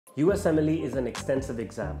USMLE is an extensive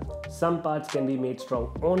exam. Some parts can be made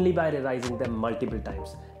strong only by revising them multiple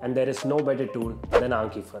times, and there is no better tool than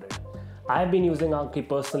Anki for it. I have been using Anki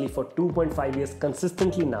personally for 2.5 years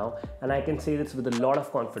consistently now, and I can say this with a lot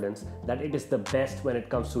of confidence that it is the best when it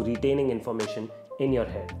comes to retaining information in your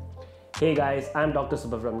head. Hey guys, I'm Dr.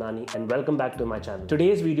 Subramnani and welcome back to my channel.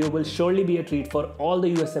 Today's video will surely be a treat for all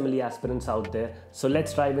the USMLE aspirants out there, so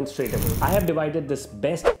let's dive in straight away. I have divided this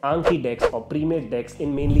best Anki decks or pre-made decks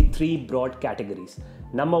in mainly three broad categories.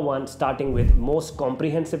 Number one, starting with most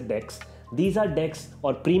comprehensive decks. These are decks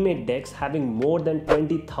or pre-made decks having more than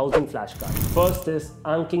 20,000 flashcards. First is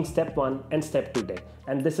Anking Step 1 and Step 2 deck,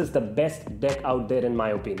 and this is the best deck out there in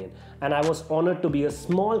my opinion, and I was honored to be a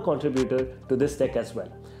small contributor to this deck as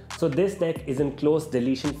well. So this deck is in closed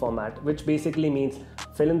deletion format, which basically means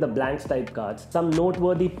fill in the blanks type cards. Some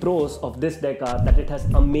noteworthy pros of this deck are that it has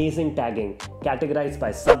amazing tagging, categorized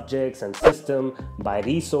by subjects and system, by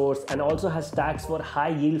resource, and also has tags for high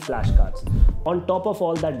yield flashcards. On top of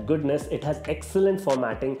all that goodness, it has excellent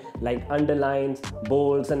formatting like underlines,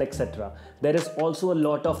 bolds, and etc. There is also a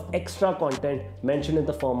lot of extra content mentioned in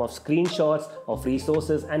the form of screenshots of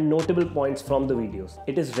resources and notable points from the videos.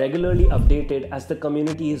 It is regularly updated as the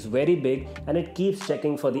community is very big and it keeps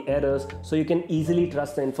checking for the errors, so you can easily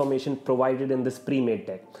trust the information provided in this pre-made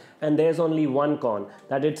deck. And there's only one con,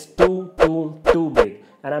 that it's too big.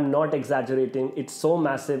 And I'm not exaggerating, it's so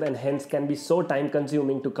massive and hence can be so time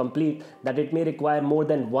consuming to complete that it may require more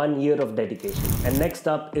than 1 year of dedication. And next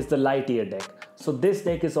up is the light year deck. So this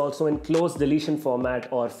deck is also in closed deletion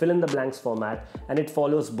format or fill in the blanks format, and it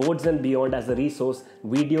follows boards and beyond as a resource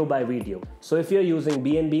video by video. So if you're using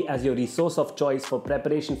BNB as your resource of choice for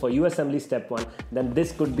preparation for USMLE Step 1, then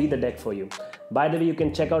this could be the deck for you. By the way, you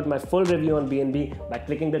can check out my full review on BNB by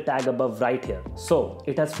clicking the tag above right here. So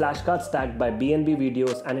it has flashcards tagged by BNB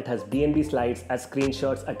videos and it has BNB slides as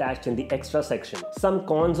screenshots attached in the extra section. Some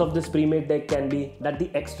cons of this pre-made deck can be that the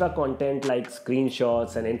extra content like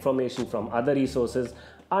screenshots and information from other resources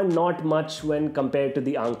are not much when compared to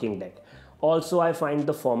the Anking deck. Also, I find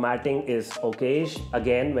the formatting is okayish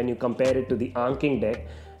again when you compare it to the Anking deck,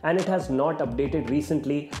 and it has not updated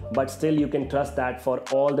recently, but still you can trust that for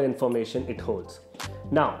all the information it holds.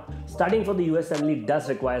 Now, studying for the USMLE does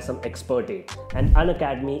require some expert aid, and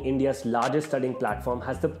Unacademy, India's largest studying platform,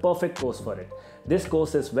 has the perfect course for it. This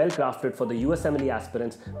course is well crafted for the USMLE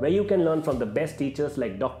aspirants, where you can learn from the best teachers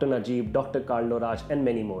like Dr. Najib, Dr. Carlo Raj, and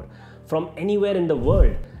many more. From anywhere in the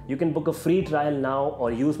world. You can book a free trial now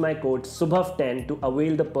or use my code SUBHAV10 to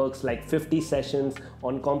avail the perks like 50 sessions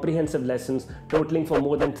on comprehensive lessons totaling for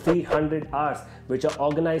more than 300 hours, which are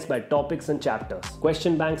organized by topics and chapters.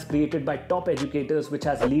 Question banks created by top educators, which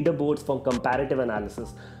has leaderboards for comparative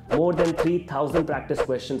analysis. More than 3,000 practice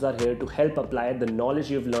questions are here to help apply the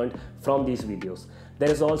knowledge you've learned from these videos. There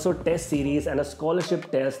is also test series and a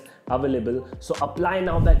scholarship test available, so apply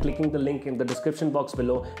now by clicking the link in the description box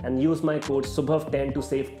below and use my code SUBHAV10 to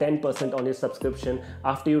save 10% on your subscription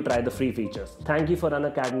after you try the free features. Thank you for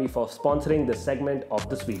Unacademy for sponsoring this segment of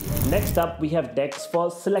this video. Next up, we have decks for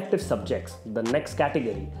selective subjects, the next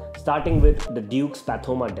category, starting with the Duke's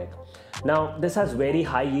Pathoma Deck. Now, this has very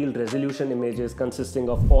high yield resolution images consisting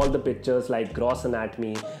of all the pictures like gross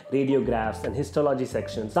anatomy, radiographs, and histology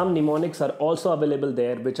sections. Some mnemonics are also available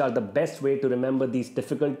there, which are the best way to remember these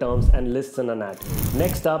difficult terms and lists in anatomy.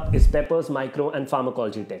 Next up is Pepper's Micro and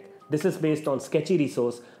Pharmacology deck. This is based on sketchy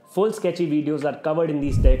resource. Full sketchy videos are covered in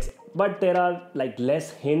these decks, but there are like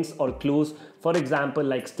less hints or clues. For example,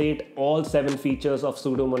 like state all 7 features of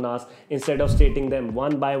Pseudomonas instead of stating them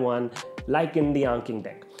one by one like in the Anking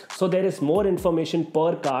deck. So there is more information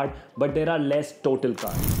per card, but there are less total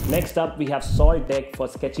cards. Next up, we have Salt deck for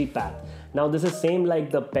sketchy path. Now this is same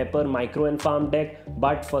like the Pepper Micro and Pharm deck,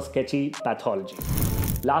 but for sketchy pathology.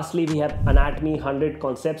 Lastly, we have Anatomy 100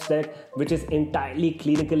 Concepts deck, which is entirely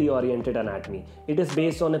clinically oriented anatomy. It is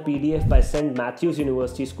based on a PDF by St. Matthew's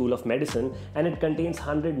University School of Medicine, and it contains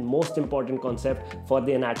 100 most important concepts for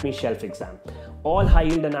the anatomy shelf exam. All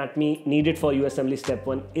high-yield anatomy needed for USMLE Step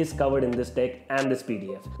 1 is covered in this deck and this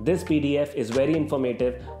PDF. This PDF is very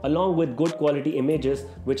informative along with good quality images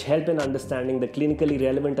which help in understanding the clinically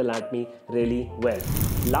relevant anatomy really well.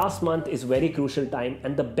 Last month is very crucial time,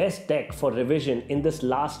 and the best deck for revision in this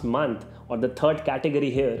last month, or the third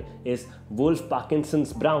category here, is Wolf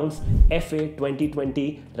Parkinson's Brown's FA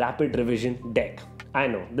 2020 Rapid Revision Deck. I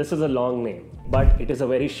know, this is a long name, but it is a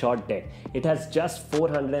very short deck. It has just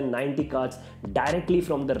 490 cards directly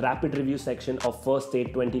from the rapid review section of First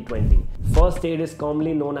Aid 2020. First Aid is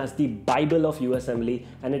commonly known as the Bible of USMLE,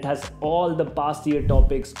 and it has all the past year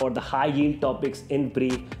topics or the high yield topics in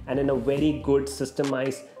brief and in a very good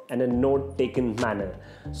systemized and a note-taken manner.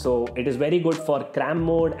 So it is very good for cram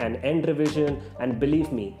mode and end revision, and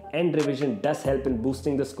believe me, end revision does help in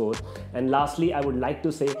boosting the score. And lastly, I would like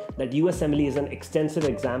to say that USMLE is an extensive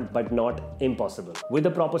exam but not impossible. With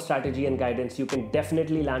the proper strategy and guidance, you can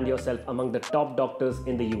definitely land yourself among the top doctors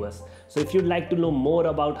in the US. So if you'd like to know more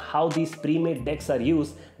about how these pre-made decks are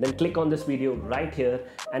used, then click on this video right here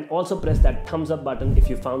and also press that thumbs up button if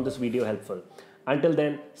you found this video helpful. Until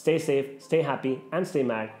then, stay safe, stay happy and stay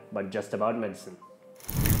mad, but just about medicine.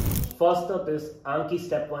 First up is Anki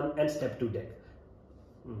Step 1 and Step 2 deck.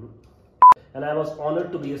 And I was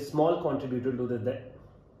honored to be a small contributor to the